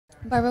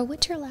Barbara,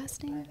 what's your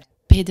last name?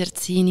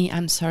 Pederzini.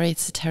 I'm sorry,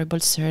 it's a terrible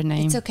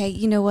surname. It's okay.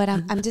 You know what?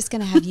 I'm just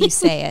going to have you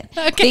say it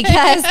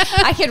because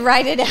I could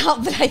write it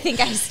out, but I think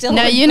I still.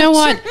 No, you know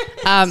what?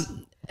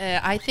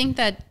 I think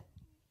that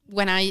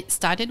when I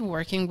started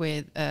working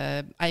with,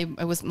 I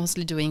was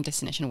mostly doing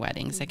destination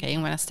weddings, okay?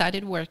 And when I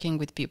started working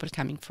with people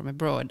coming from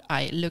abroad,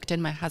 I looked at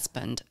my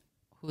husband,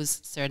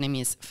 whose surname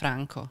is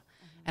Franco,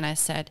 and I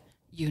said,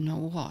 you know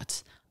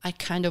what? I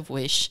kind of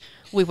wish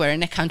we were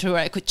in a country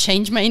where I could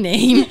change my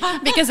name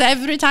because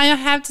every time I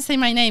have to say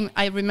my name,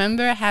 I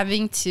remember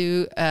having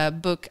to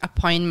book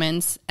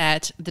appointments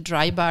at the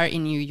Dry Bar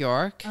in New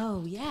York.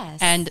 Oh, yes.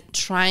 And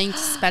trying to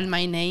spell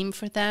my name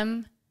for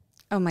them.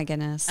 Oh, my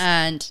goodness.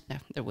 And no,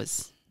 there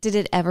was... Did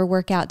it ever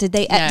work out? Did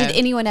they? No. Did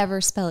anyone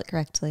ever spell it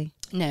correctly?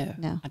 No,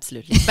 No.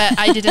 absolutely. But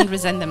I didn't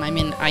resent them. I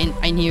mean,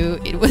 I knew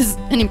it was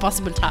an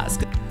impossible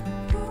task.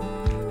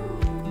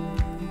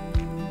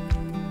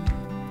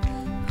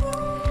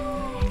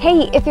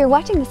 Hey, if you're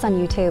watching this on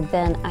YouTube,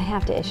 then I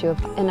have to issue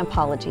an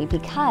apology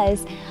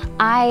because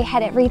I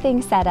had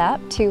everything set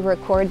up to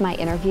record my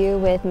interview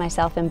with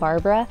myself and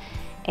Barbara,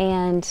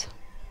 and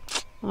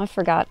I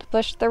forgot to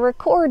push the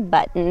record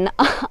button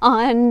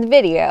on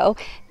video.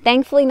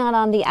 Thankfully not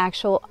on the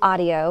actual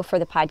audio for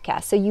the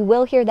podcast. So you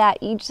will hear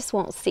that, you just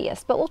won't see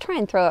us, but we'll try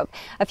and throw up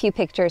a few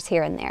pictures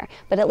here and there,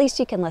 but at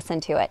least you can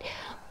listen to it.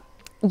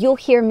 You'll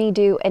hear me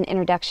do an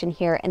introduction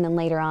here, and then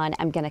later on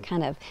I'm going to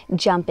kind of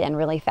jump in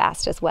really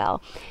fast as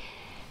well.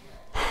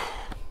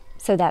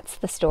 So that's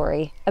the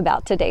story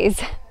about today's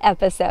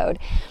episode.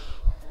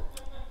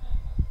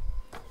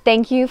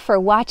 Thank you for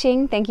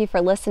watching. Thank you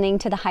for listening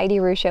to the Heidi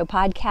Rue Show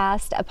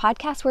podcast, a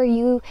podcast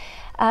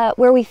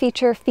where we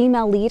feature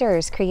female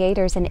leaders,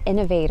 creators, and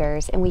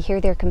innovators, and we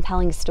hear their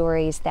compelling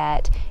stories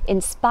that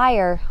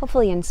inspire,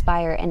 hopefully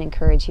inspire and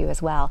encourage you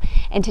as well.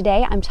 And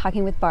today I'm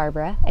talking with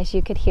Barbara. As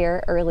you could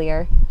hear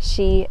earlier,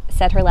 she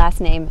said her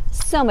last name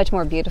so much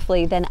more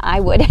beautifully than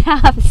I would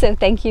have, so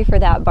thank you for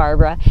that,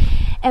 Barbara.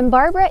 And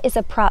Barbara is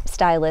a prop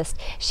stylist.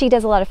 She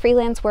does a lot of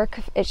freelance work.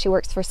 She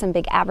works for some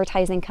big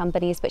advertising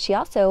companies, but she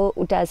also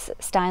does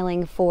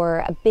styling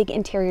for a big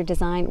interior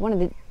design, one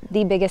of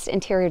the biggest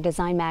interior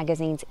design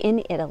magazines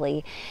in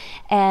Italy.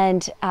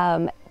 And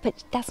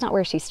but that's not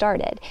where she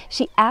started.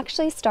 She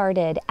actually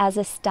started as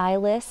a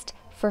stylist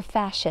for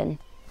fashion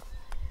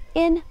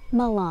in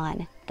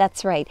Milan.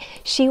 That's right.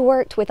 She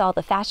worked with all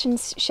the fashion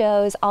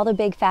shows, all the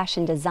big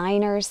fashion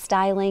designers,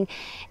 styling,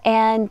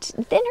 and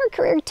then her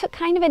career took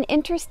kind of an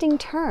interesting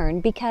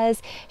turn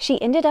because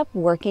she ended up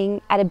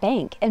working at a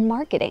bank in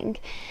marketing.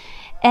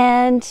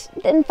 And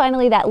then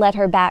finally that led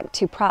her back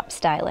to prop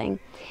styling.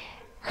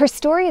 Her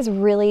story is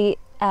really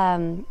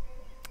fascinating,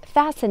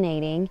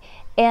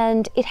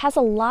 and it has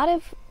a lot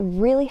of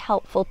really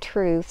helpful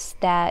truths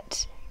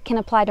that can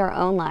apply to our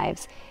own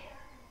lives.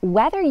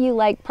 Whether you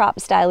like prop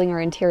styling or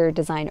interior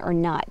design or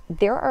not,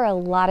 there are a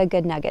lot of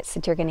good nuggets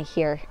that you're going to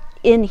hear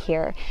in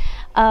here.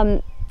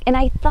 And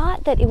I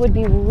thought that it would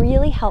be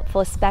really helpful,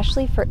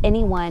 especially for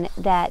anyone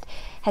that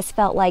has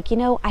felt like, you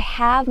know, I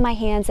have my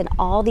hands in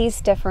all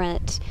these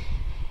different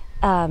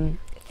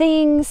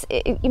things.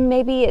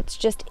 Maybe it's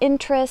just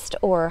interest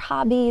or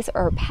hobbies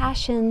or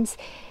passions.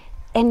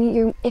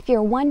 And if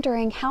you're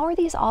wondering, how are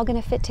these all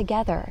going to fit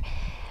together?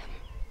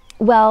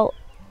 Well,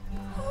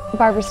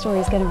 Barbara's story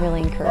is going to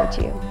really encourage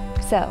you.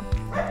 So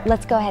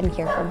let's go ahead and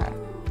hear from her.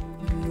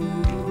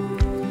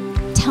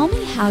 Tell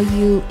me how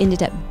you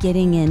ended up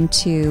getting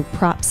into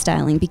prop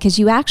styling, because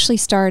you actually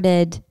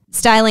started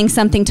styling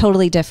something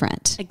totally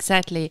different.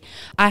 Exactly.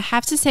 I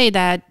have to say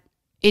that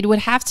it would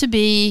have to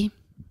be,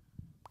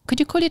 could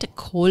you call it a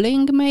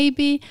calling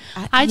maybe?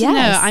 I don't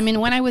know. I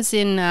mean, when I was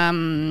in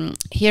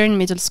here in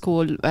middle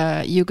school,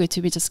 you go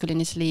to middle school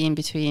in Italy in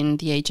between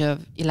the age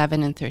of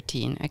 11 and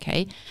 13,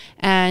 okay?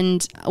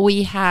 And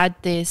we had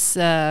this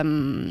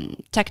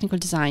technical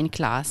design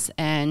class,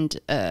 and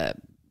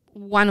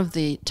one of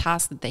the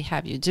tasks that they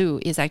have you do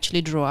is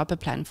actually draw up a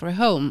plan for a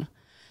home.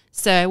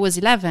 So I was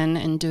 11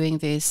 and doing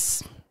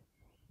this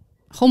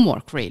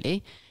homework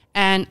really,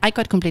 and I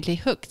got completely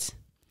hooked.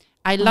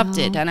 I loved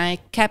it, and I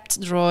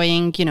kept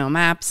drawing, you know,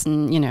 maps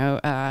and, you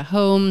know,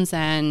 homes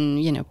and,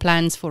 you know,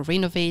 plans for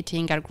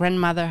renovating our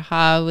grandmother's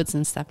house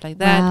and stuff like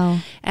that. Wow.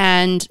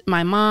 And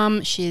my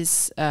mom, she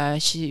was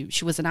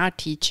an art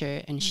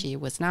teacher, and she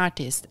was an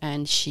artist,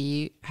 and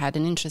she had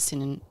an interest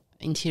in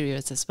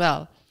interiors as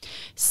well.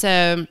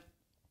 So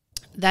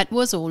that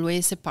was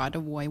always a part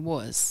of who I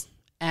was.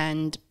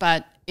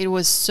 But it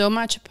was so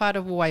much a part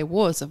of who I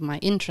was, of my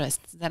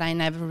interests, that I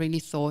never really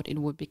thought it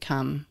would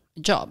become a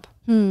job.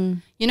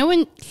 You know,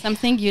 when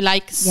something you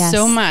like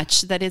so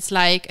much that it's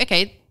like,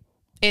 okay,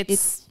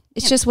 it's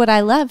just what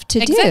I love to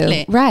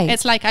do. Right.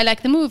 It's like, I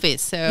like the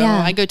movies, so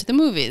I go to the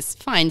movies.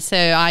 Fine. So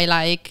I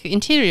like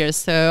interiors,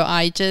 so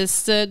I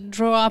just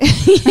draw up.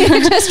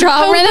 Just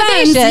draw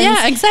renovations.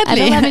 Yeah,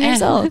 exactly. At 11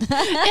 years old.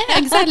 Yeah,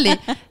 exactly.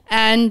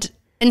 And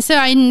And so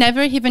I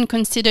never even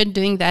considered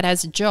doing that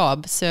as a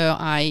job. So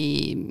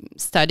I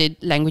studied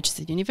languages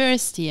at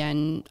university,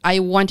 and I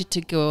wanted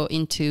to go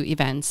into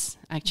events,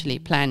 actually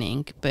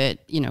planning, but,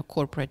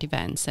 corporate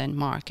events and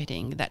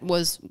marketing. That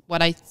was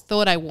what I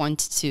thought I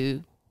wanted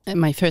to.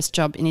 My first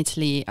job in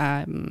Italy,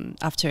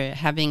 after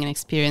having an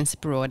experience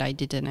abroad, I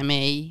did an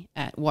MA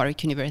at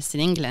Warwick University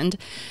in England.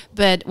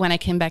 But when I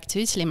came back to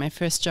Italy, my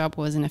first job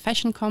was in a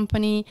fashion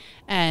company.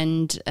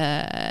 And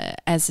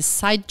as a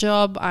side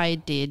job, I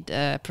did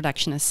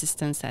production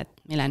assistance at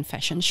Milan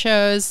fashion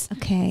shows.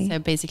 Okay. So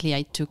basically,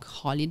 I took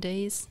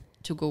holidays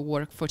to go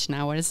work 14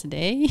 hours a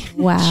day.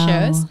 Wow.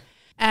 Shows.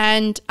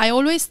 And I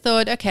always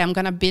thought, okay, I'm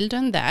going to build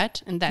on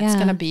that, and that's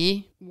going to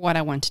be what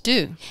I want to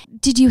do.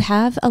 Did you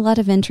have a lot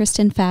of interest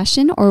in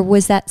fashion, or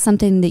was that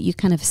something that you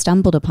kind of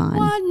stumbled upon?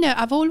 Well, no,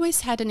 I've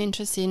always had an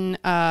interest in,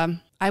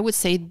 I would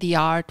say, the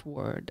art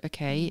world,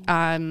 okay?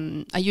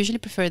 I usually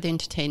prefer the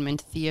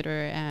entertainment,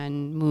 theater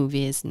and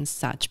movies and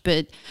such,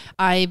 but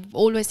I've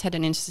always had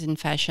an interest in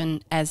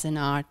fashion as an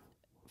art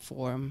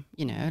form,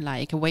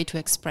 like a way to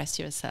express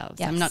yourself.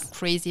 Yes. I'm not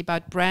crazy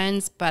about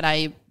brands, but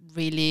I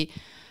really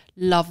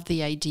love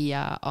the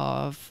idea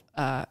of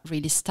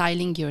really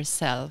styling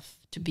yourself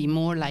to be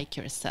more like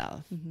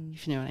yourself,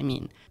 if you know what I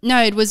mean.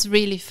 No, it was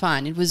really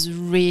fun. It was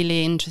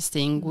really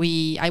interesting.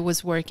 I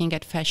was working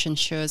at fashion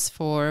shows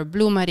for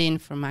Blue Marine,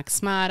 for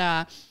Max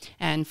Mara,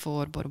 and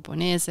for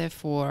Borbonese,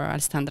 for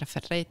Alessandra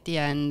Ferretti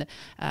and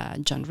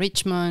John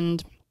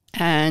Richmond,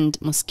 and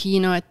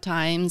Moschino at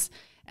times.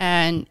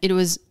 And it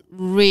was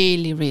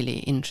really, really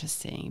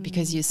interesting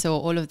because you saw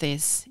all of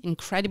this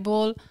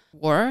incredible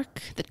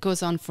work that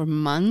goes on for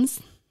months,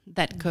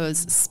 that goes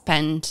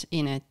spent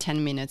in a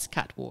 10 minutes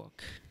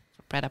catwalk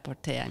for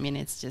Pret-a-Porter. I mean,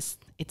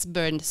 it's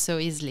burned so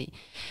easily.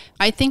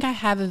 I think I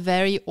have a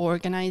very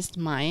organized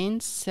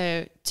mind.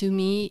 So to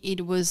me,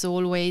 it was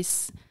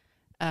always,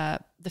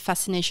 the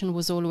fascination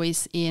was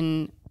always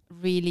in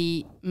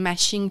really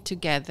meshing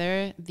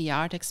together the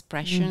art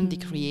expression, the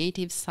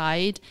creative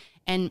side,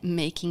 and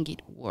making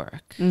it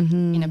work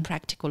in a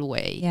practical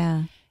way.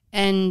 Yeah.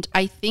 And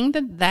I think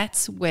that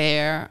that's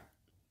where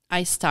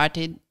I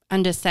started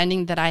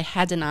understanding that I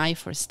had an eye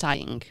for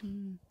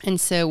styling. And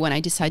so when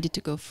I decided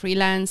to go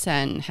freelance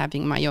and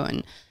having my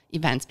own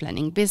events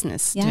planning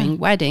business, doing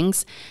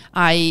weddings,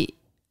 I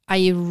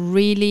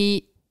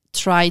really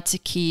tried to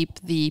keep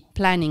the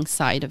planning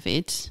side of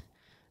it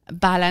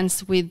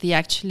balanced with the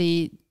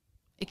actually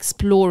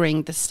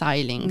exploring the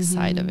styling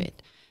side of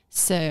it.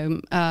 So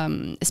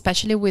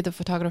especially with the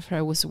photographer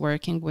I was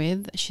working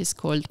with, she's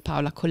called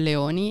Paola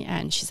Colleoni,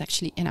 and she's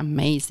actually an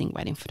amazing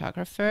wedding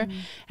photographer,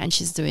 and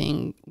she's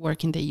doing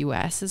work in the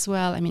US as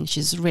well. I mean,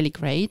 she's really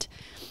great.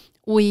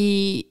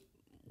 We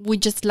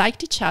just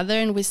liked each other,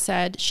 and we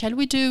said, shall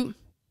we do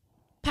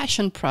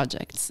passion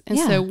projects? And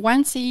so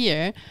once a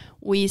year,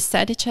 we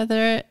set each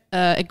other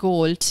a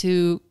goal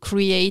to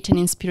create an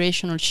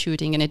inspirational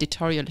shooting, an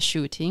editorial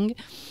shooting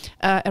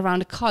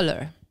around a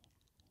color.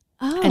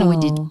 Oh. And we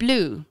did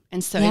blue.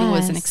 And so it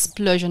was an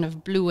explosion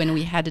of blue, and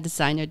we had a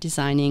designer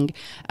designing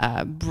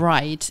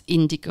bright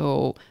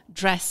indigo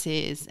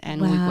dresses,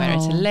 and we were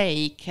at a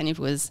lake,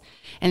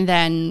 and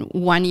then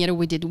one year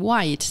we did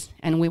white,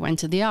 and we went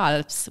to the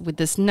Alps with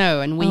the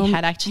snow, and we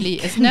had actually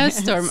a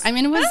snowstorm. I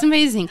mean, it was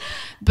amazing.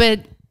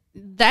 But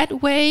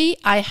that way,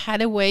 I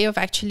had a way of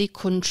actually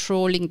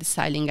controlling the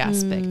styling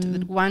aspect.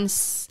 That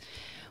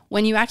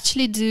when you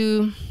actually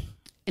do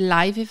a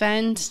live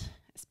event,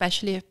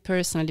 especially a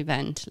personal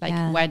event like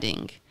a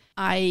wedding,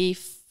 I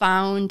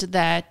found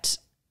that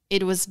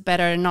it was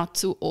better not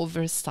to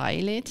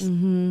overstyle it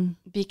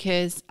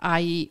because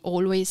I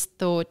always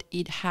thought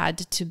it had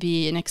to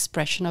be an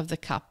expression of the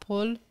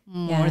couple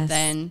more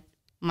than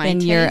my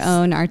taste. Your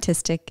own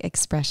artistic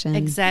expression.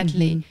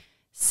 Exactly.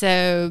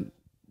 So,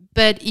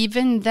 but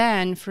even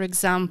then, for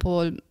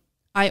example,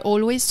 I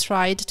always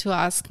tried to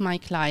ask my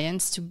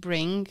clients to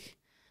bring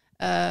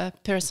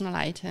personal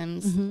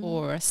items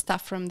or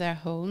stuff from their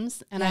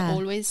homes, and I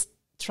always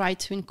try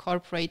to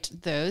incorporate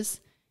those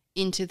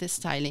into the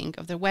styling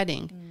of their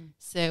wedding.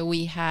 So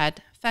we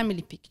had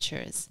family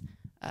pictures,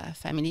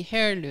 family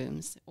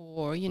heirlooms,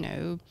 or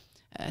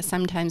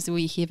sometimes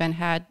we even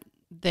had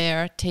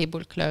their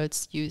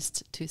tablecloths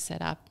used to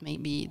set up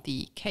maybe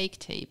the cake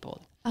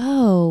table.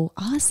 Oh,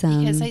 awesome.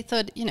 Because I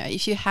thought,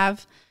 if you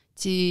have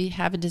to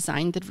have a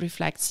design that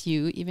reflects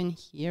you, even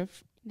here,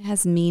 it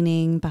has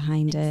meaning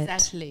behind it.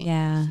 Exactly.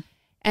 Yeah.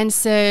 And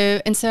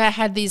so I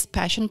had these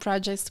passion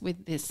projects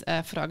with this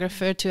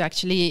photographer to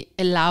actually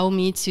allow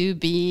me to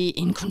be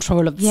in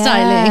control of the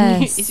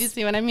styling. If you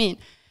see what I mean.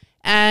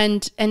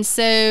 And at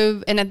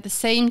the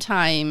same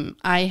time,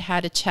 I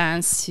had a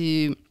chance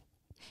to.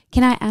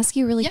 Can I ask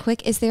you really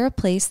quick, is there a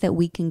place that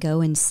we can go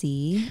and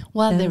see?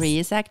 Well, there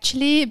is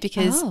actually,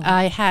 because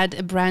I had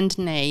a brand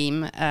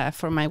name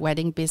for my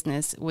wedding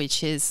business,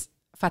 which is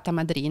Fata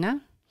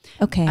Madrina.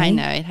 Okay. I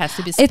know, it has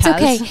to be spelled. It's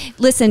okay.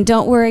 Listen,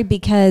 don't worry,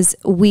 because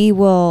we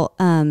will,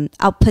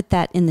 I'll put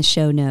that in the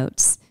show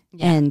notes.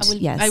 Yeah, and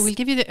I will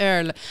give you the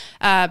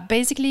URL.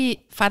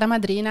 Basically, Fata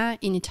Madrina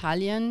in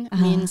Italian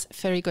means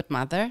fairy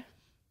godmother.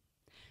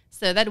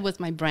 So that was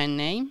my brand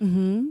name.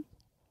 Mm-hmm.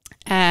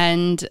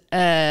 And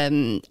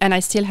I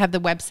still have the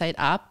website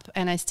up,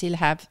 and I still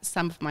have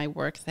some of my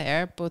work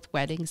there, both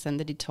weddings and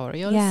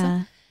editorials.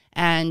 Yeah.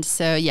 And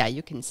so, yeah,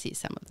 you can see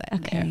some of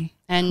that there.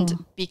 And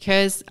cool.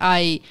 because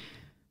I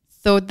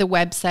thought the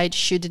website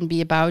shouldn't be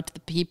about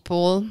the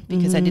people,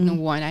 because I didn't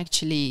want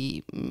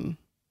actually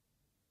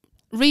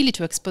really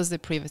to expose the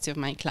privacy of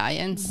my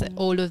clients,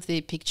 all of the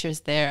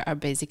pictures there are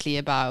basically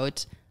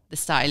about the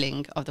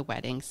styling of the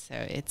weddings. So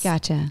it's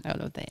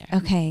all of there.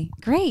 Okay,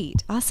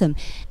 great. Awesome.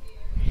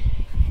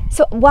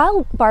 So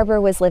while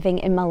Barbara was living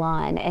in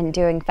Milan and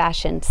doing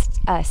fashion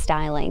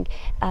styling,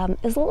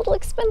 it was a little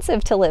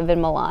expensive to live in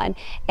Milan.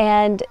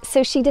 And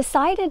so she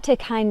decided to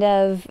kind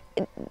of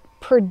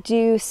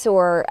produce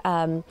or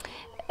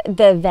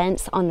the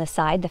events on the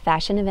side, the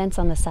fashion events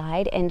on the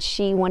side, and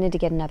she wanted to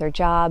get another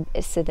job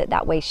so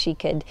that way she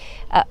could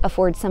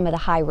afford some of the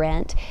high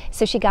rent.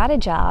 So she got a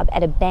job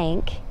at a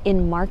bank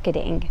in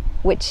marketing,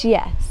 which,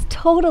 yes,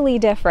 totally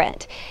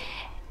different.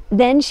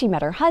 Then she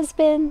met her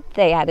husband,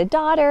 they had a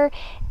daughter,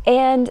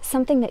 and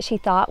something that she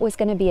thought was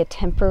going to be a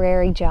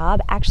temporary job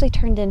actually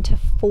turned into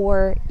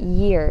 4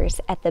 years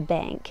at the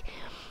bank.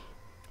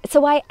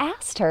 So I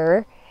asked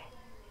her,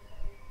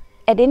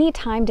 at any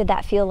time did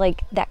that feel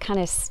like that kind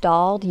of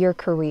stalled your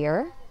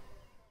career?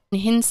 In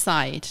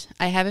hindsight,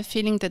 I have a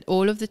feeling that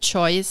all of the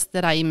choice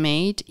that I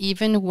made,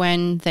 even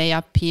when they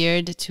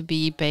appeared to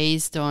be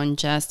based on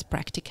just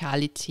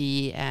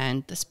practicality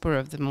and the spur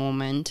of the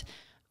moment,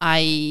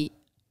 I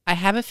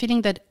have a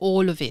feeling that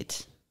all of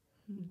it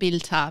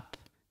built up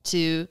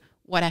to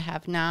what I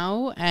have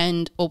now,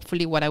 and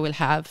hopefully what I will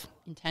have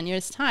in 10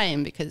 years'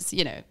 time, because,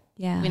 you know,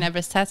 we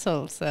never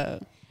settle.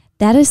 So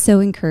that is so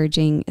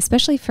encouraging,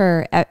 especially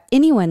for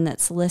anyone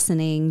that's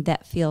listening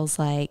that feels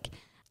like,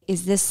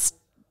 is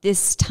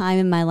this time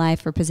in my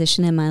life or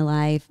position in my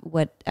life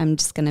what I'm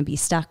just going to be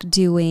stuck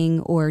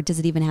doing, or does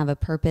it even have a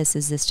purpose?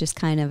 Is this just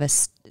kind of a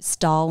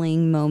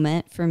stalling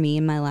moment for me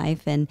in my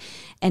life? And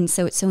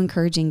so it's so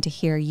encouraging to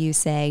hear you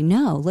say,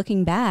 no,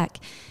 looking back,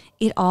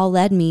 it all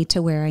led me to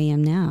where I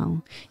am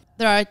now.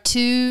 There are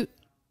 2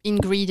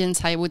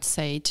 ingredients, I would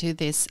say, to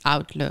this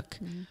outlook.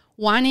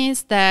 One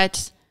is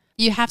that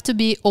you have to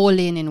be all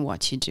in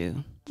what you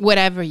do,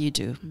 whatever you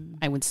do,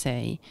 I would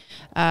say.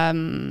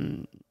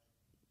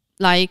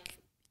 Like,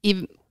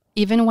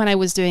 even when I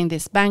was doing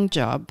this bank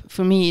job,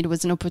 for me, it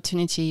was an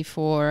opportunity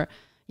for,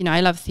 you know,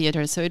 I love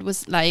theater. So it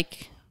was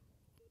like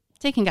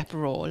taking up a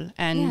role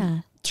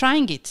and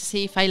trying it to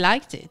see if I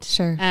liked it.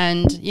 Sure.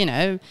 And, you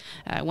know,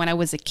 when I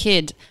was a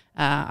kid,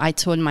 I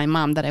told my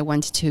mom that I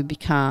wanted to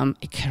become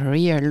a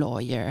career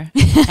lawyer.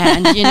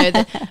 And, you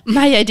know,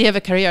 my idea of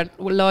a career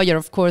lawyer,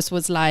 of course,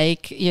 was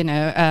like, you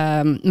know,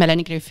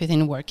 Melanie Griffith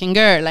in Working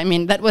Girl. I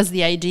mean, that was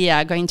the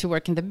idea, going to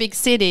work in the big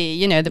city,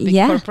 you know, the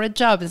big corporate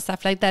job and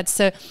stuff like that.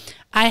 So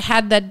I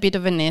had that bit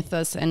of an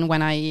ethos. And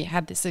when I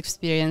had this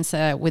experience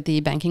with the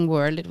banking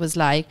world, it was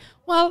like,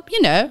 well,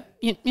 you know,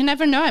 you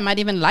never know, I might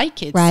even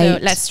like it. Right. So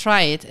let's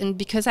try it. And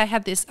because I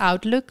had this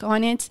outlook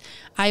on it,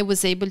 I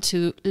was able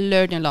to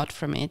learn a lot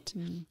from it.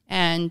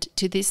 And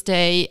to this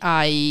day,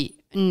 I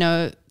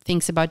know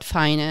things about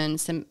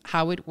finance and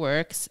how it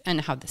works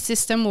and how the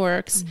system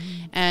works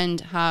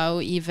and how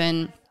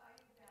even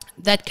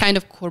that kind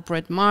of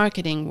corporate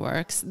marketing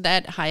works,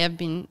 that I have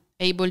been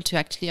able to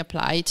actually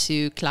apply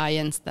to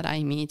clients that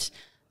I meet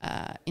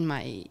in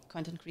my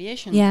content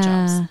creation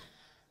jobs.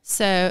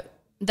 So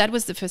that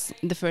was the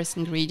first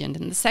ingredient.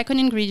 And the second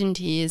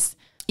ingredient is,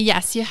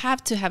 yes, you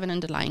have to have an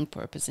underlying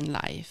purpose in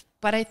life.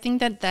 But I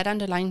think that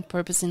underlying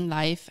purpose in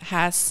life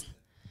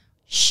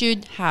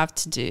should have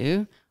to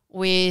do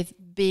with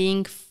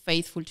being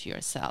faithful to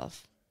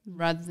yourself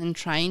rather than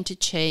trying to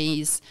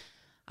chase,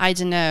 I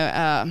don't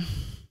know,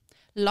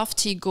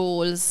 lofty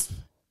goals,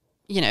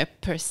 you know,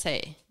 per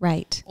se.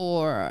 Right.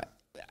 Or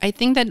I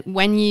think that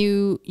when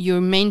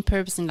your main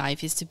purpose in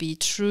life is to be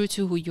true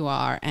to who you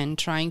are and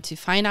trying to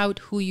find out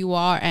who you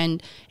are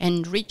and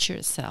enrich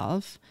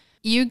yourself,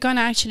 you're going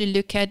to actually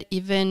look at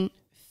even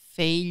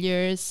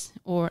failures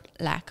or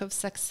lack of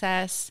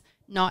success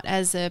not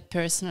as a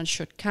personal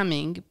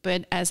shortcoming,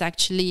 but as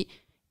actually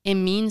a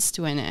means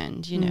to an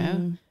end, you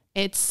know.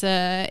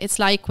 It's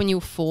like when you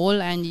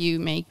fall and you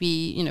maybe,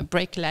 you know,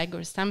 break a leg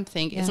or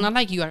something. It's not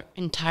like you are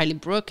entirely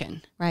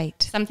broken.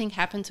 Right. Something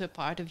happened to a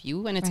part of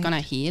you and it's going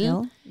to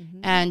heal.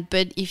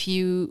 But if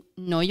you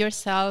know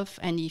yourself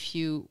and if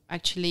you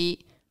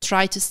actually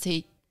try to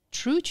stay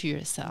true to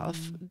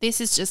yourself,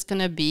 this is just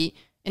going to be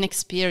an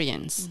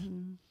experience.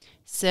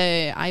 So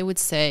I would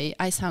say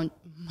I sound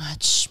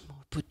much more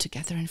put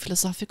together and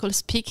philosophical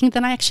speaking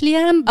than I actually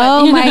am.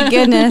 But, my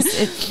goodness.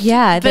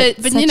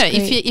 But you know,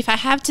 if I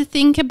have to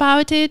think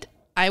about it,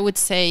 I would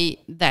say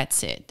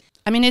that's it.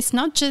 I mean, it's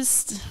not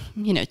just,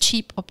 you know,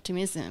 cheap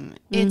optimism.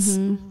 It's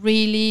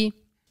really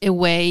a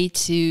way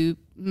to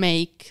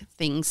make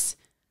things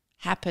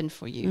happen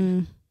for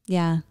you.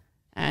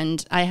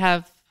 And I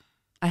have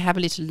a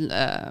little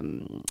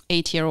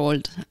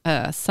 8-year-old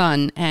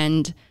son,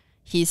 and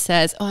he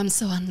says, "Oh, I'm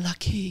so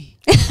unlucky.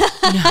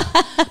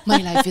 My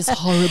life is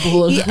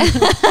horrible."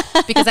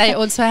 Because I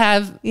also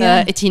have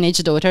a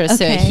teenage daughter,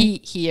 so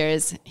he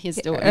hears his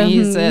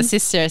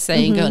sister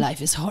saying, "Oh,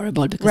 life is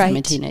horrible because I'm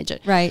a teenager."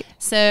 Right.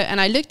 So, and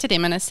I looked at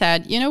him and I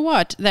said, "You know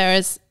what?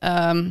 There's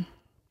a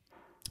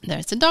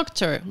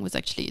doctor, who was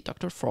actually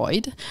Dr.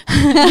 Freud,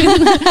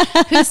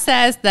 who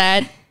says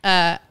that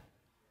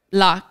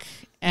luck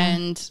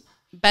and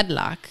bad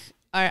luck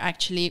are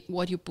actually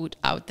what you put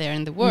out there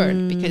in the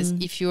world. Because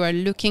if you are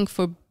looking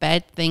for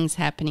bad things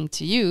happening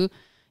to you,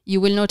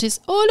 you will notice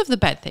all of the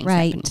bad things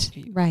happening to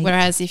you. Right.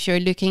 Whereas if you're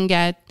looking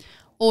at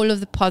all of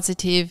the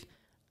positive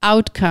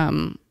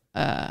outcome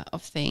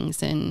of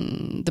things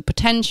and the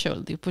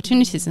potential, the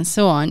opportunities and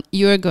so on,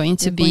 you're going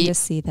to be to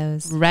see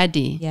those.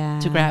 Ready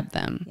to grab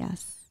them.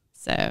 Yes.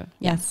 So,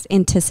 yes,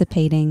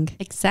 anticipating.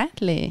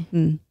 Exactly.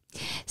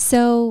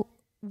 So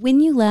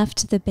when you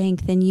left the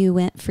bank, then you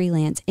went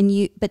freelance,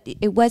 but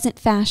it wasn't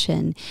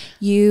fashion.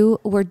 You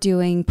were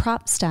doing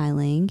prop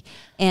styling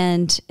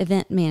and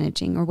event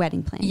managing or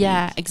wedding planning.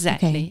 Yeah,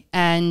 exactly. Okay.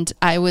 And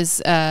I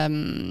was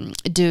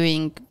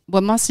doing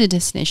mostly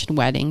destination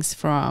weddings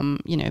from,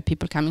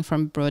 people coming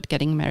from abroad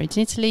getting married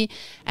in Italy,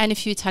 and a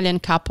few Italian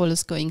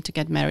couples going to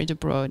get married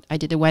abroad. I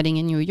did a wedding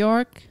in New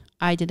York.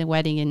 I did a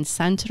wedding in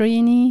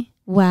Santorini.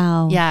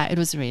 Wow. Yeah, it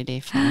was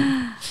really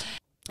fun.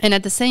 And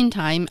at the same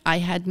time, I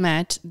had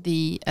met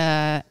the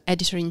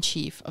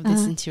editor-in-chief of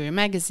this interior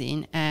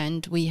magazine,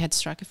 and we had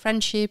struck a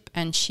friendship,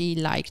 and she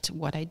liked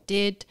what I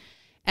did.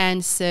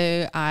 And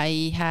so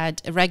I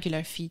had a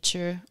regular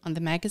feature on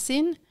the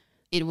magazine.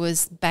 It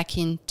was back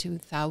in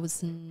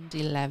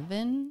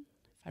 2011,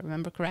 if I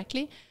remember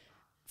correctly.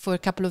 For a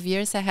couple of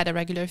years, I had a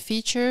regular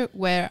feature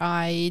where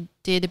I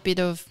did a bit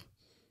of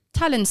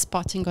talent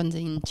spotting on the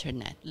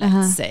internet,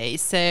 let's say.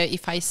 So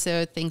if I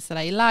saw things that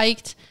I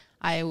liked,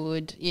 I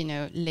would,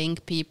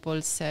 link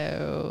people.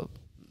 So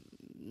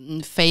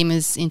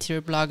famous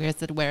interior bloggers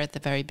that were at the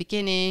very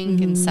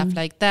beginning and stuff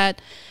like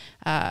that.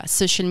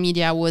 Social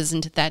media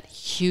wasn't that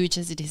huge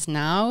as it is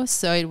now.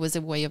 So it was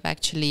a way of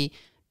actually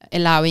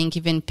allowing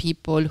even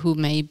people who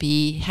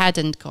maybe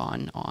hadn't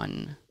gone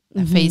on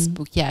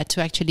Facebook yet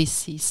to actually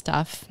see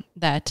stuff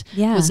that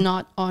was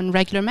not on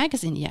regular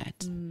magazine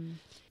yet.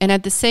 And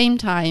at the same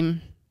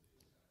time,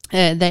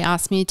 they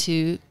asked me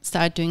to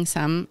start doing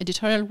some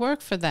editorial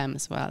work for them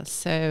as well.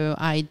 So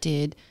I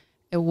did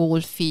a wall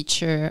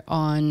feature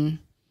on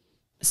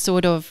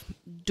sort of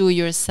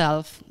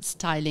do-yourself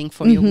styling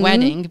for your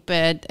wedding,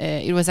 but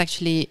it was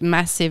actually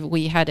massive.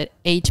 We had an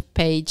 8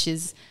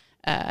 pages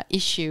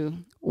issue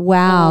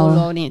all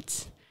on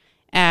it.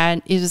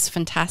 And it was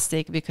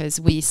fantastic because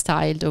we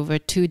styled over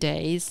 2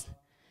 days.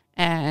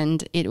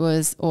 And it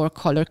was all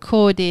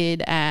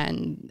color-coded,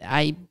 and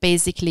I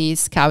basically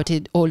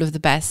scouted all of the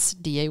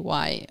best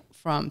DIY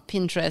from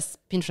Pinterest.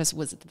 Pinterest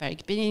was at the very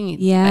beginning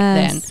back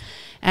then.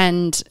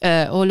 And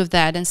all of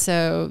that. And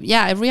so,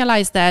 I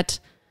realized that,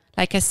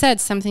 like I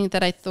said, something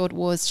that I thought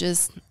was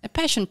just a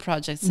passion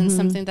project and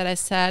something that I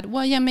said,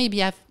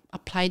 maybe I've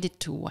applied it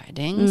to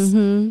weddings,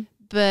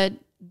 but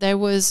there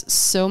was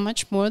so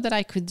much more that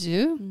I could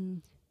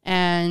do.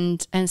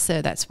 And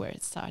so that's where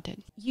it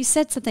started. You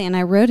said something, and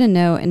I wrote a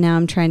note, and now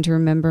I'm trying to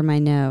remember my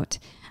note.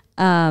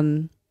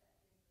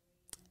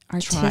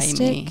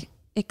 Artistic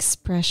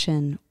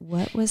expression.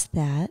 What was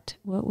that?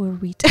 What were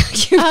we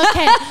talking about?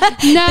 Okay,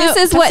 no, this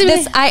is what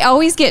this. I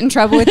always get in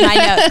trouble with my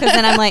notes because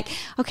then I'm like,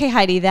 okay,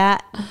 Heidi,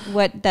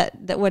 what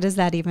does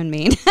that even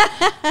mean?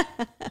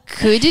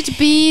 Could it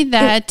be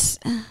that?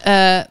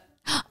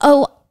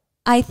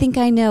 I think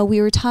I know.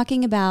 We were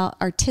talking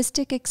about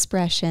artistic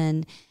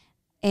expression.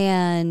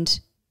 And,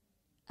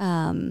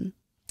 I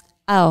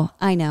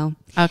know.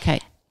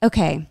 Okay.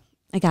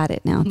 I got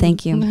it now.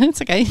 Thank you.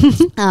 It's okay.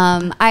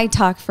 I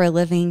talk for a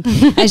living,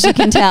 as you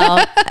can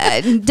tell.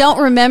 Don't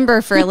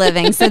remember for a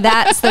living. So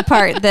that's the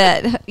part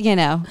that,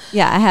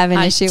 I have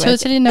an issue with. I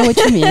totally know what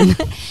you mean.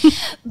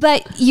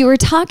 But you were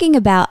talking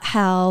about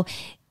how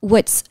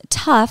what's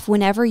tough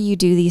whenever you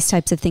do these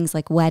types of things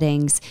like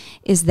weddings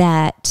is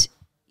that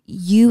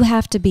you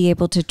have to be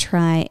able to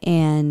try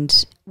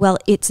and,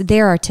 it's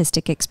their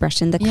artistic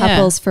expression, the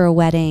couples for a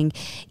wedding.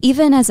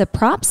 Even as a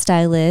prop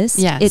stylist,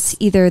 it's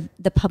either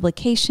the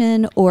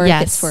publication or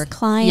if it's for a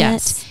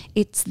client,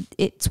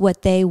 it's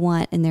what they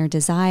want and their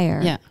desire.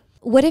 Yeah.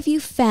 What have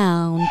you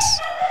found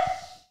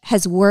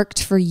has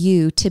worked for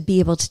you to be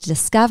able to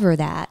discover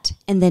that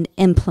and then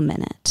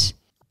implement it?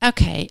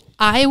 Okay.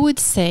 I would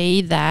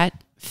say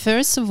that,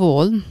 first of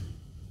all,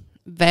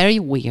 very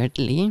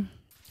weirdly,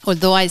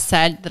 although I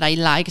said that I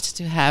liked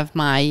to have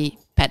my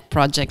pet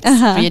projects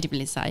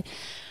creatively side,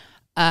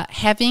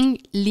 having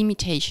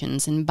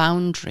limitations and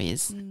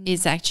boundaries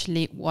is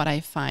actually what I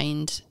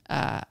find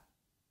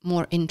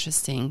more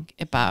interesting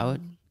about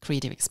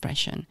creative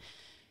expression.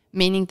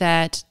 Meaning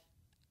that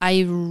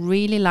I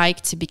really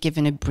like to be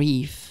given a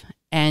brief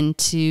and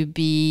to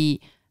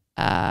be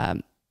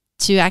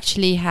to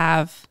actually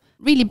have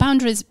really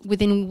boundaries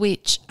within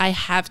which I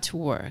have to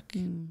work.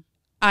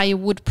 I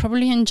would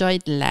probably enjoy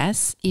it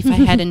less if I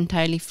had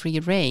entirely free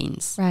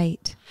reins.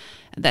 Right.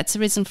 That's the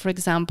reason, for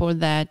example,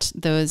 that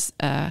those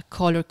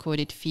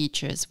color-coded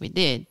features we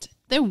did,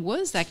 there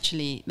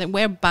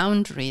were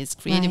boundaries,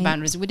 creative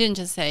boundaries. We didn't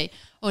just say,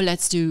 oh,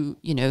 let's do,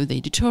 the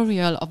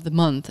editorial of the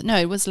month. No,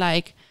 it was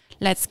like,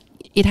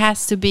 it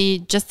has to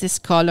be just this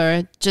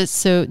color,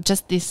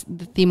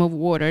 the theme of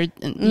water,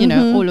 and,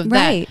 all of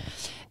that.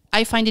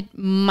 I find it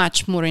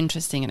much more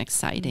interesting and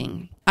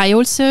exciting. I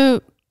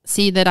also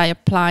see that I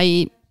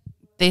apply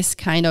this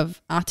kind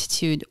of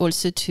attitude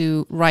also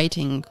to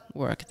writing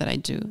work that I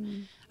do.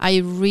 I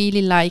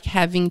really like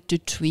having to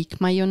tweak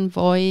my own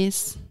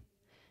voice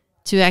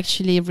to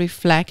actually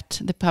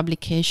reflect the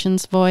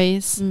publication's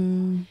voice.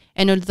 And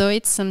although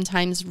it's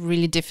sometimes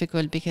really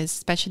difficult, because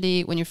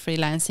especially when you're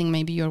freelancing,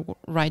 maybe you're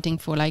writing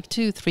for like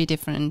 2-3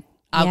 different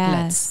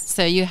outlets.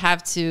 So you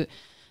have to,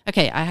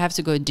 I have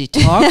to go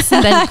detox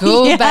and then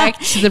go back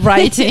to the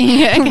writing.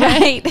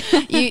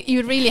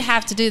 You really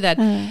have to do that.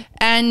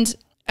 And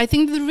I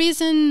think the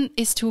reason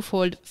is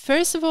twofold.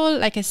 First of all,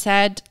 like I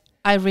said,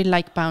 I really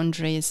like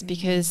boundaries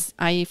because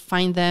I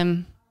find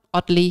them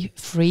oddly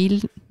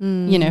freeing.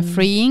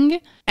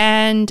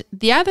 And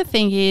the other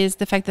thing is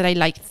the fact that I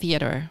like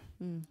theater.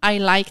 I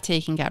like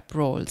taking up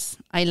roles.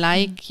 I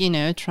like,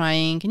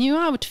 trying a new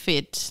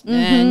outfit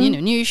and,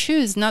 new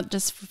shoes, not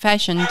just for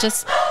fashion,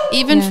 just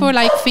even for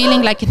like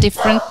feeling like a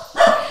different.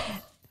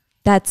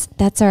 That's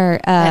our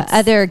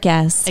other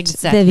guest,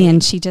 Vivian.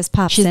 She just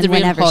pops in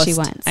whenever she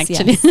wants.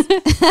 Actually.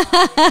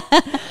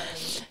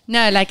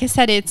 No, like I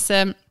said, it's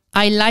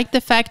I like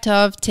the fact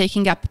of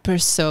taking up a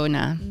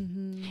persona.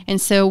 And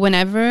so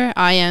whenever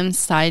I am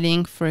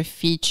styling for a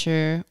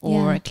feature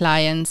or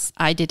clients,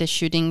 I did a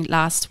shooting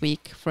last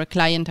week for a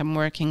client I'm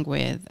working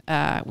with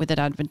an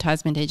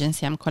advertisement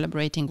agency I'm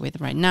collaborating with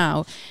right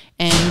now.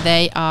 And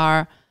they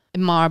are a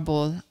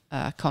marble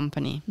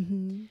company.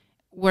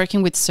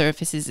 Working with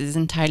surfaces is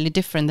entirely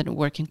different than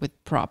working with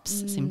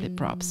props, simply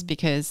props,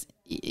 because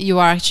you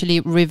are actually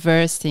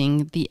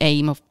reversing the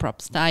aim of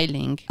prop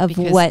styling. Of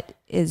what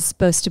is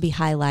supposed to be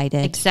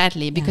highlighted.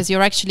 Exactly, because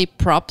you're actually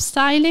prop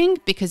styling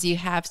because you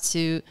have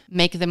to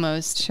make the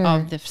most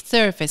of the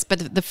surface,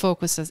 but the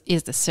focus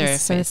is the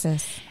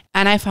surface.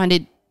 And I found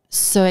it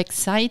so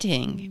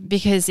exciting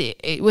because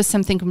it was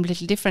something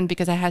completely different,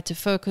 because I had to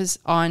focus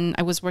on,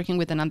 I was working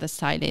with another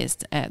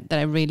stylist that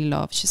I really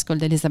love. She's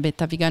called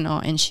Elisabetta Vigano,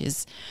 and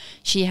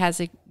she has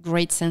a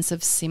great sense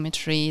of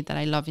symmetry that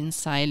I love in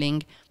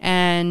styling.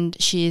 And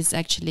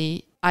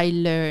I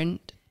learned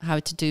how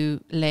to do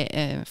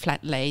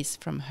flat lace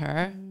from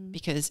her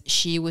because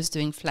she was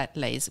doing flat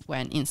lace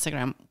when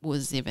Instagram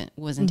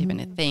wasn't even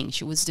a thing.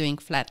 She was doing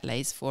flat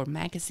lace for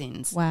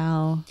magazines.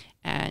 Wow.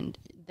 And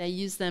they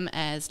use them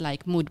as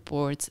like mood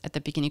boards at the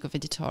beginning of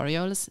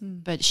editorials,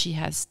 but she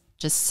has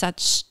just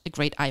such a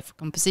great eye for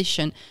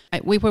composition.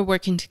 We were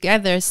working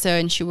together,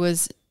 and she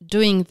was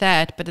doing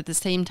that, but at the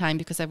same time,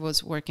 because I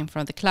was working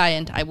for the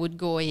client, I would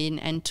go in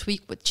and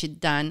tweak what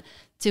she'd done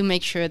to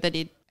make sure that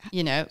it,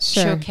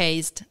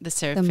 showcased the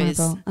surface.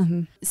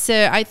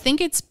 So I think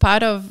it's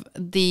part of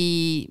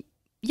the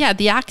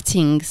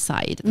acting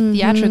side, the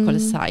theatrical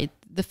side,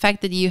 the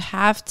fact that you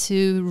have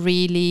to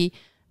really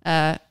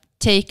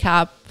take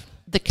up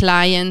the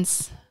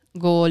client's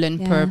goal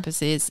and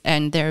purposes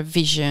and their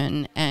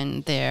vision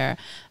and their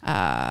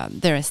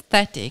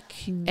aesthetic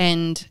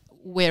and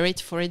wear it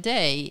for a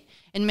day.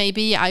 And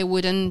maybe I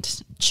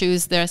wouldn't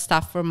choose their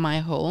stuff from my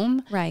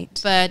home. Right.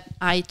 But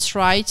I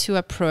try to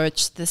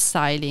approach the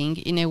styling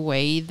in a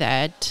way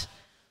that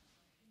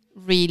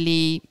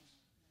really,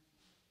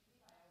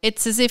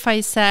 it's as if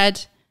I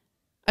said,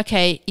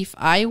 okay, if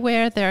I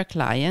wear their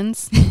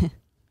clients,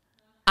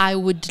 I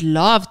would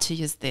love to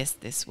use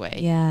this way.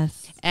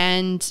 Yes.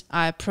 And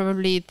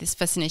probably this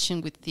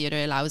fascination with theater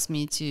allows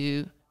me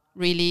to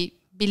really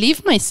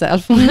believe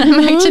myself when I'm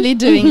actually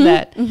doing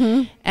that.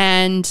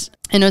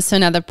 And also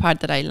another part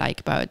that I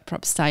like about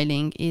prop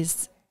styling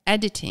is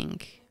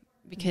editing,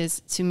 because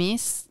to me,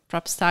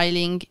 prop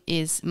styling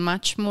is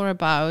much more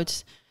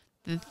about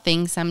the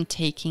things I'm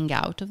taking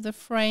out of the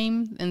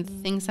frame and the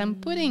things I'm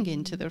putting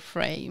into the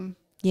frame.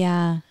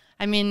 Yeah.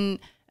 I mean,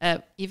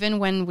 even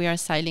when we are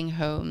styling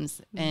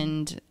homes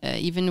and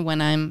even when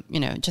I'm,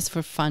 just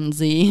for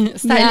funsy,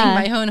 styling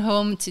my own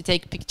home to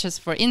take pictures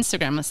for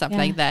Instagram and stuff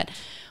like that,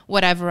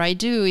 whatever I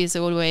do is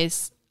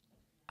always,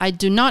 I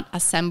do not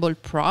assemble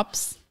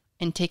props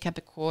and take up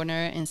a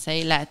corner and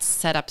say, let's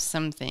set up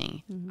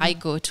something. I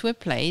go to a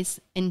place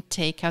and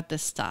take out the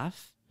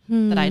stuff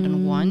that I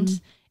don't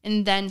want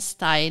and then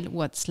style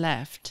what's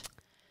left.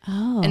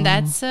 Oh. And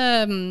that's,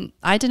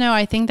 I don't know,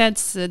 I think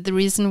that's the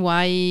reason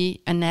why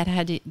Annette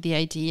had the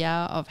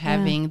idea of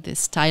having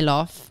this style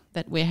off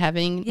that we're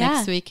having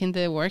next week in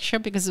the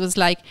workshop, because it was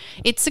like,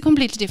 it's a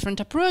completely different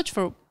approach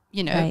for,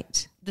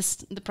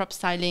 the prop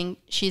styling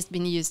she's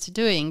been used to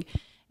doing.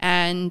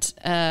 And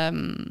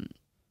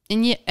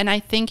I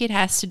think it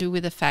has to do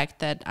with the fact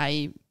that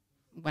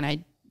when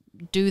I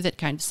do that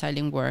kind of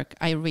styling work,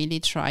 I really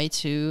try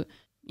to,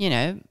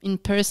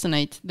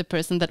 impersonate the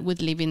person that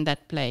would live in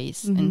that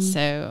place. And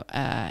so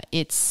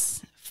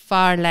it's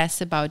far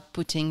less about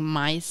putting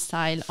my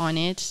style on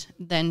it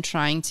than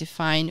trying to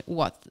find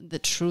what the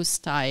true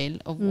style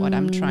of what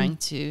I'm trying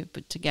to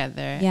put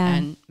together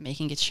and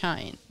making it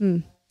shine.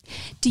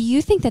 Do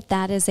you think that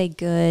that is a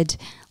good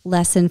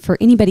lesson for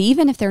anybody,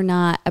 even if they're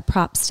not a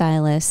prop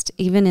stylist,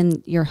 even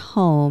in your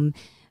home?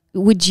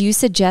 Would you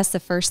suggest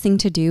the first thing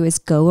to do is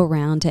go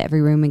around to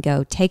every room and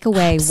go, take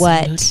away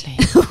what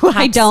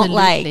I don't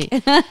like?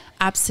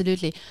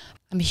 Absolutely.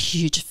 I'm a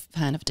huge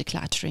fan of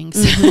decluttering.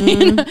 So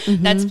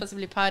that's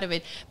possibly part of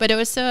it. But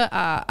also,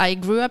 I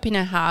grew up in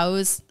a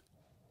house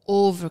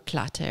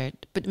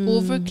over-cluttered, but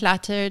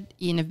over-cluttered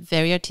in a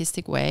very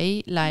artistic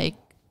way. Like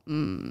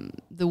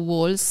the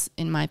walls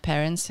in my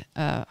parents'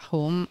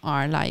 home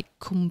are like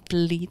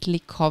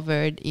completely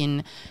covered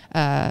in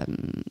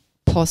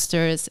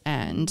posters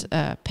and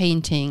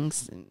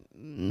paintings,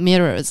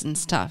 mirrors and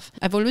stuff.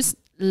 I've always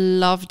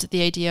loved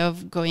the idea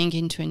of going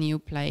into a new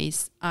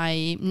place.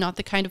 I'm not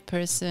the kind of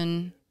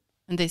person,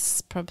 and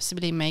this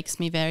probably makes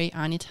me very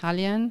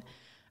un-Italian,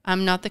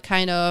 I'm not the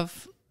kind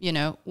of,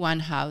 one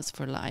house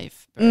for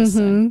life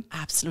person.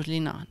 Absolutely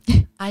not.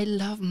 I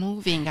love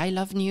moving. I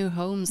love new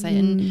homes.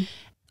 And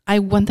I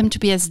want them to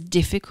be as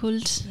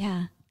difficult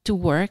to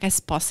work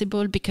as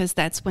possible, because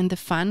that's when the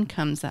fun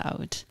comes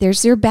out.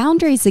 There's your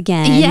boundaries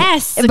again.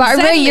 Yes,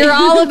 Barbara, exactly. you're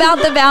all about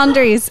the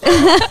boundaries.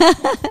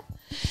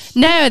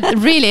 No,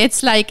 really,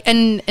 it's like,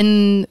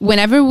 and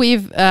whenever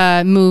we've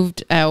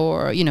moved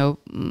or,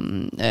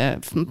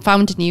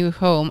 found a new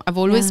home, I've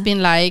always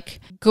been like,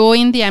 go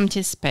in the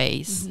empty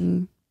space,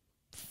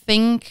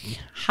 think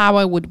how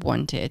I would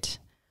want it,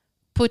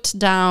 put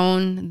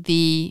down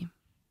the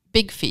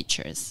big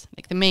features,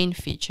 like the main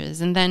features,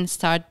 and then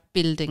start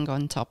building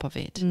on top of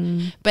it.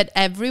 But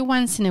every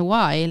once in a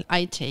while,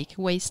 I take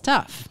away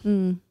stuff.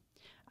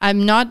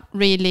 I'm not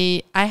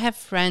really, I have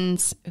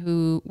friends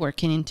who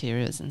work in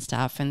interiors and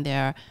stuff, and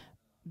they're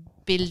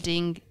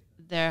building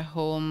their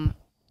home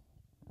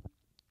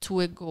to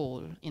a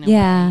goal in a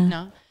way.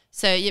 No?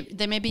 So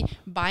they may be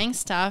buying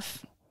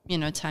stuff,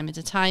 time at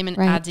a time and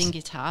adding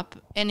it up.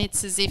 And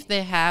it's as if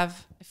they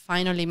have a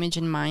final image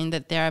in mind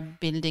that they're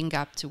building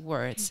up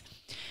towards.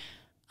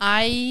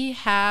 I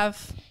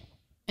have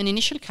an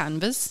initial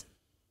canvas,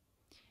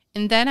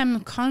 and then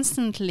I'm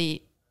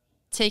constantly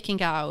taking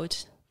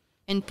out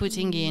and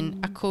putting in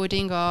a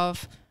coding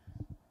of,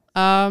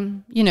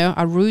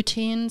 our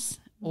routines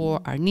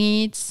or our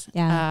needs,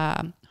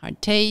 our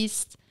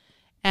taste.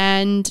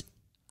 And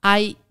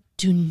I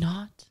do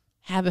not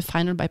have a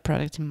final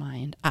byproduct in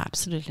mind.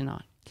 Absolutely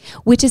not.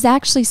 Which is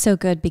actually so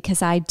good,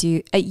 because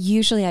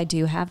usually I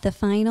do have the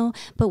final,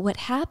 but what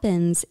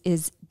happens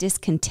is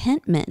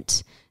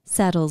discontentment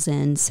settles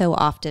in so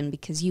often,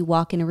 because you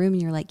walk in a room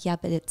and you're like, yeah,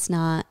 but it's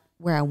not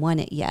where I want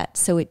it yet.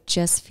 So it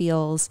just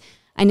feels,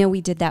 I know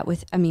we did that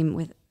with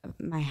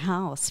my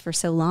house for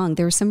so long.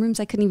 There were some rooms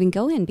I couldn't even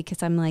go in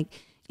because I'm like,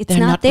 they're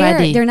not there.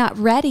 Ready. They're not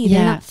ready. Yeah.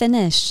 They're not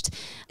finished.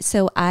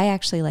 So I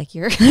actually like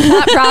your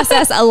thought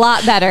process a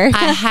lot better.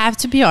 I have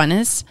to be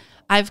honest.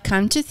 I've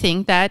come to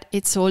think that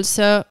it's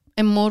also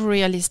a more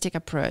realistic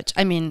approach.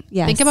 I mean,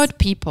 think about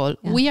people.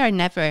 Yeah. We are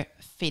never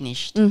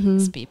finished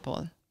as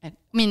people. I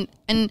mean,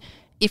 and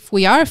if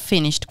we are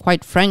finished,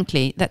 quite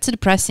frankly, that's a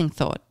depressing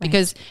thought.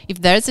 Because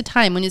if there's a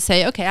time when you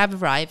say, okay,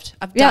 I've arrived,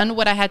 I've done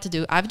what I had to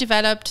do, I've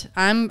developed,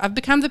 I've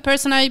become the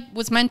person I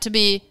was meant to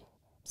be,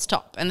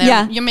 stop. And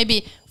then you may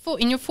be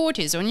in your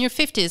 40s or in your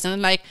 50s and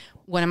like,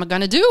 what am I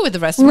going to do with the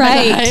rest of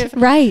my life?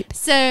 Right.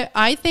 So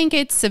I think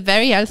it's a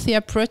very healthy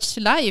approach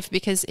to life,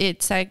 because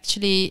it's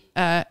actually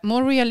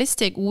more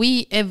realistic.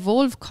 We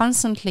evolve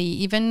constantly,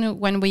 even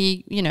when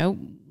we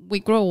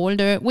grow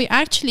older. We're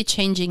actually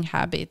changing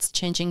habits,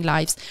 changing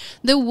lives.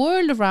 The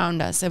world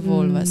around us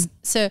evolves.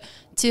 So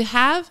to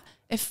have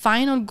a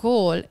final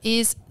goal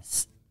is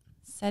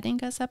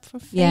setting us up for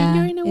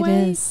failure in a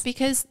way,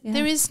 because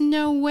there is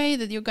no way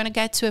that you're going to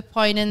get to a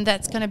point and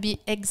that's going to be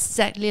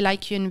exactly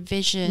like you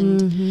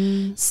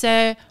envisioned.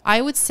 So I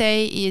would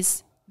say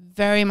is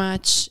very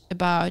much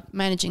about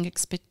managing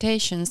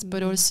expectations,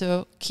 but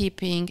also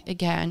keeping,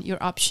 again, your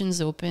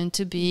options open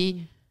to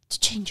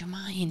change your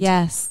mind.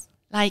 Yes.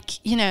 Like,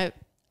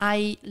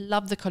 I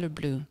love the color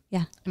blue.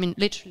 Yeah. I mean,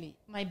 literally,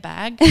 my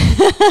bag,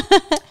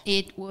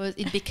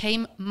 it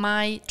became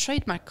my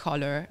trademark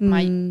color.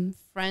 My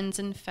friends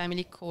and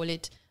family call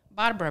it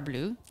Barbara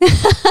blue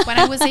when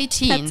I was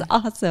 18. That's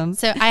awesome.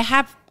 So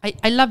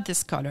I love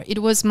this color. It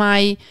was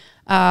my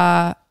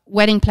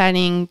wedding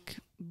planning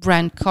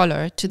brand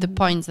color, to the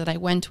point that I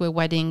went to a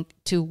wedding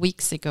 2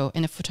 weeks ago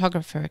and the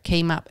photographer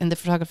came up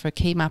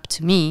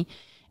to me,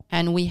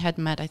 and we had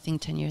met, I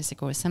think, 10 years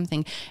ago or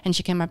something. And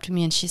she came up to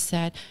me and she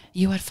said,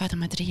 "You are Fata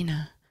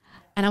Madrina."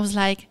 And I was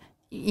like,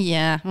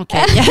 yeah,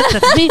 okay, yes,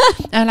 that's me.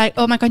 And I'm like,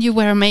 oh my God, you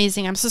were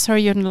amazing. I'm so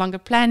sorry you're no longer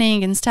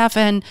planning and stuff.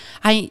 And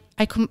I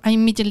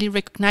immediately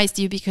recognized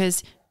you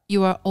because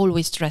you are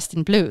always dressed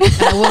in blue.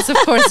 And I was, of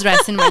course,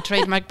 dressed in my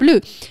trademark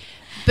blue.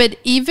 But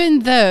even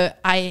though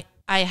I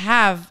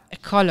have a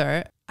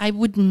color, I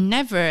would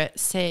never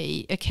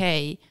say,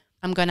 okay,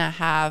 I'm going to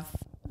have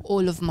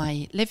all of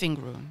my living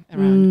room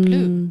around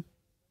blue.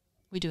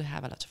 We do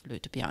have a lot of blue,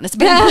 to be honest.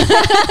 But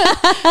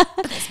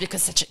that's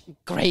because such a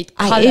great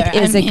color. It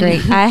is a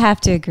great. I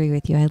have to agree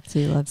with you. I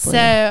do love blue.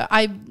 So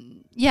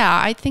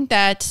I think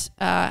that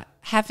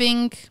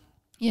having,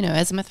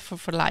 as a metaphor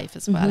for life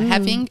as well,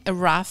 having a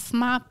rough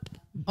map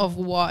of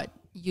what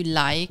you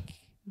like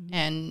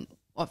and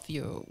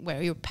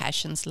where your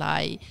passions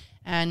lie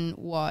and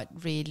what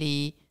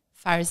really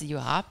fires you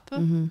up,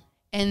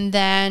 and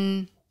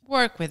then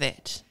work with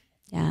it.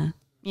 Yeah.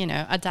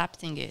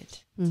 Adapting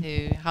it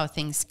to how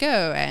things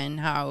go and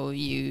how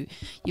you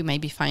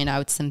maybe find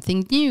out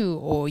something new,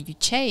 or you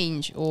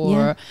change,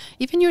 or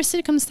even your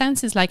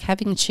circumstances, like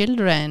having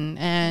children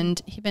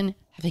and even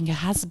having a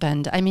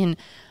husband. I mean,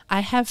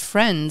 I have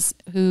friends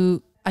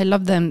who, I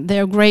love them.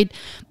 They're great.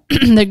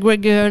 They're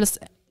great girls,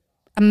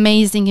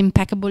 amazing,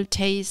 impeccable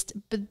taste,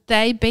 but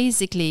they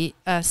basically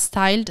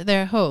styled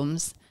their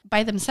homes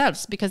by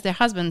themselves because their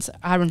husbands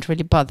aren't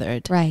really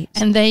bothered. Right.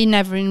 And they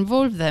never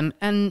involve them.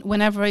 And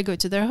whenever I go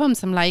to their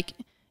homes, I'm like,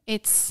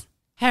 it's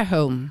her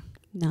home.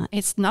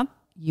 It's not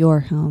your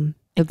home.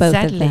 The both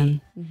of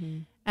them. Mm-hmm.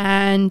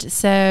 And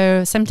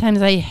so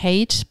sometimes I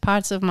hate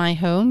parts of my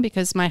home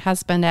because my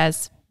husband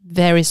has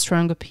very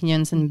strong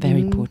opinions and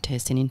very poor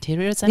taste in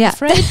interiors, I'm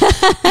afraid.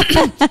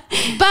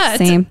 But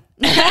same.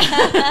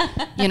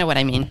 You know what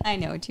I mean. I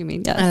know what you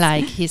mean. Yes.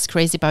 Like, he's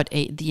crazy about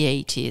the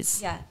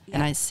 80s. Yeah.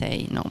 And I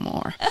say no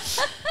more.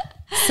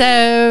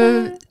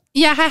 So,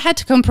 I had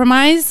to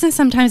compromise.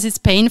 Sometimes it's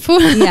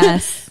painful.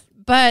 Yes.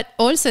 But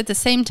also at the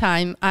same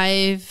time,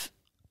 I've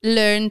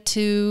learned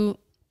to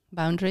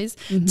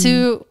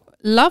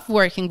love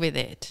working with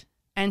it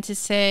and to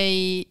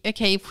say,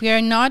 okay, if we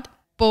are not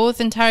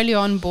both entirely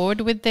on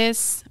board with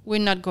this, we're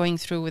not going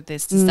through with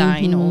this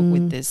design or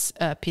with this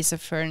piece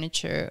of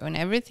furniture and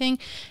everything.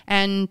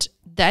 And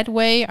that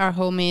way our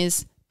home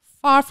is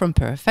far from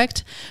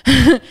perfect,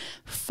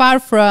 far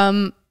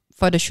from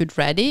photo shoot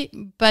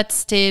ready, but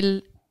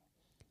still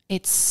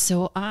it's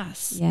so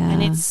us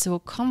and it's so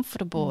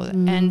comfortable.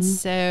 And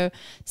so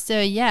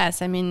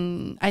yes, I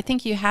mean, I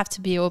think you have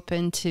to be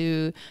open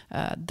to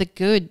the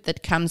good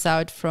that comes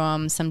out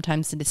from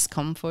sometimes the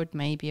discomfort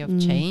maybe of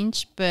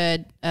change,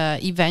 but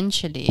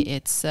eventually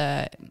it's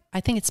I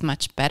think it's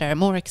much better,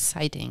 more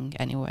exciting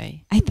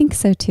anyway. I think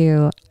so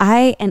too.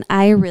 I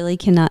really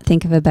cannot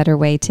think of a better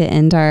way to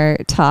end our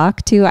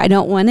talk too. I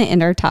don't want to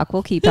end our talk.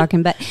 We'll keep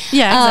talking, but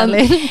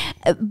exactly.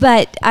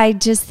 But I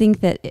just think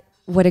that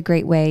what a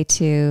great way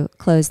to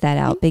close that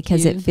out,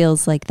 because it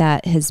feels like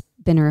that has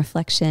been a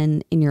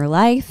reflection in your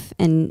life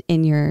and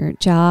in your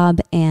job,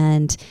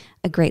 and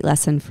a great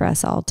lesson for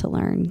us all to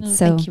learn.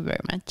 So thank you very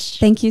much.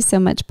 Thank you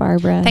so much,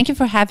 Barbara. Thank you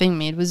for having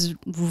me. It was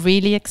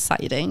really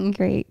exciting.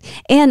 Great.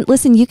 And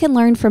listen, you can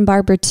learn from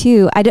Barbara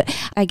too.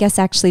 I guess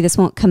actually this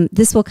will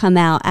come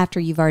out after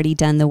you've already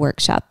done the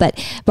workshop,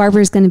 but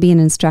Barbara is going to be an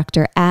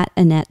instructor at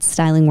Annette's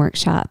styling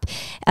workshop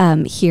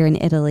here in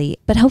Italy,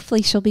 but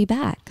hopefully she'll be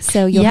back.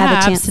 So you'll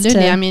have a chance to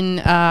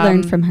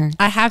learn from her.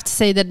 I have to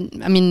say that,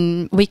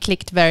 we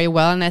clicked very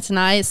well, Annette and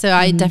I, so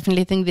I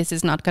definitely think this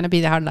is not going to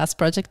be our last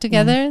project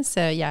together.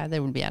 So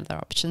there will be other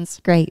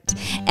options. Great.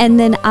 And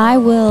then I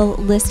will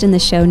list in the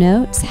show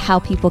notes how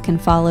people can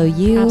follow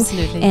you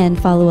and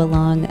follow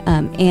along.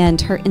 And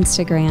her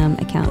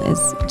Instagram account is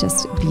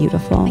just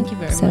beautiful. Thank you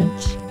very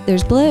much.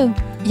 There's blue.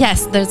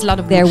 Yes, there's a lot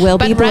of blue. There will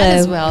be blue. Red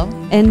as well.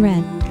 And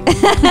red.